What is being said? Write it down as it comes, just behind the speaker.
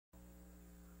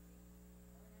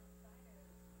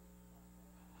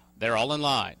They're all in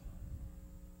line.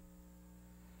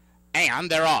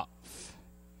 And they're off.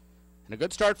 And a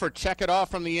good start for Check It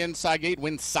Off from the inside gate.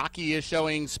 Winsaki is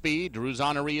showing speed. Drew's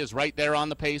Honoree is right there on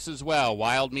the pace as well.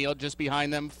 Wild Meal just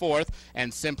behind them fourth,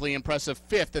 and Simply Impressive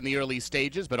fifth in the early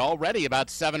stages, but already about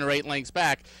 7 or 8 lengths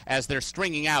back as they're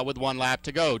stringing out with 1 lap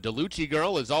to go. Delucci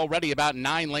Girl is already about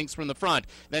 9 lengths from the front.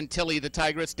 Then Tilly the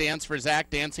Tigress, Dance for Zack.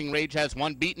 Dancing Rage has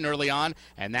 1 beaten early on,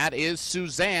 and that is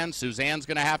Suzanne. Suzanne's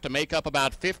going to have to make up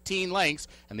about 15 lengths,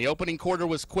 and the opening quarter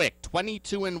was quick,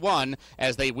 22-1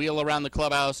 as they wheel around the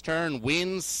clubhouse turn.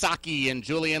 Winsaki and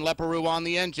Julian Leparoux on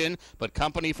the engine, but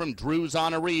company from Drew's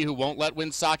Honoree, who won't let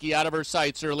Winsaki out of her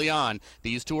sights early on.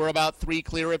 These two are about 3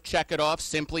 clear of Check It Off.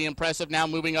 Simply Impressive now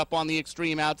moving up on the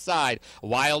extreme outside.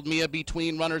 Wild Mia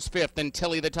between runners fifth, and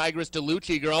Tilly the Tigress,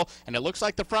 Delucci Girl, and it looks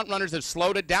like the front runners have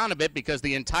slowed it down a bit because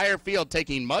the entire field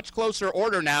taking much closer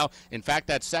order now. In fact,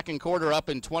 that second quarter up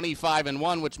in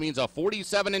 25-1, which means a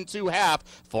 47-2 half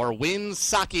for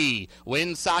Winsaki.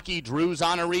 Winsaki, Drew's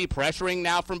Honoree, pressuring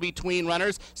now from between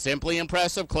runners. Simply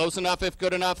Impressive, close enough if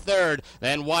good enough third.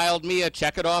 Then Wild Mia,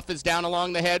 Check It Off is down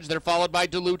along the hedge. They're followed by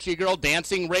Delucci Girl.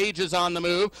 Dancing Rage is on the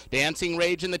move. Dancing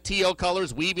Rage in the teal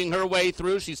colors, weaving her way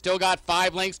through. She's still got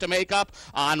 5 lengths to make up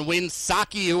on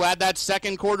Winsaki, who had that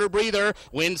second quarter breather.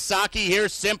 Winsaki here,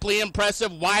 Simply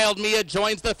Impressive. Wild Mia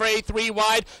joins the fray 3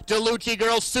 wide. Delucci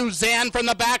Girl, Suzanne from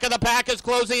the back of the pack is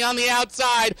closing on the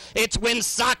outside. It's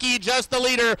Winsaki just the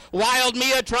leader. Wild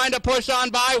Mia trying to push on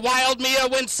by. Wild Mia,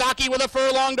 Winsaki with a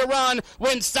furlong to run.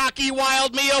 Winsaki,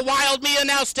 Wild Mia. Wild Mia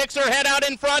now sticks her head out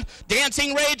in front.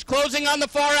 Dancing Rage closing on the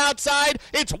far outside.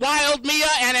 It's Wild Mia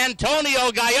and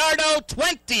Antonio Gallardo,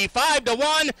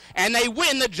 25-1, and they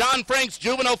win the John Franks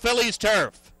Juvenile Fillies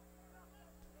Turf.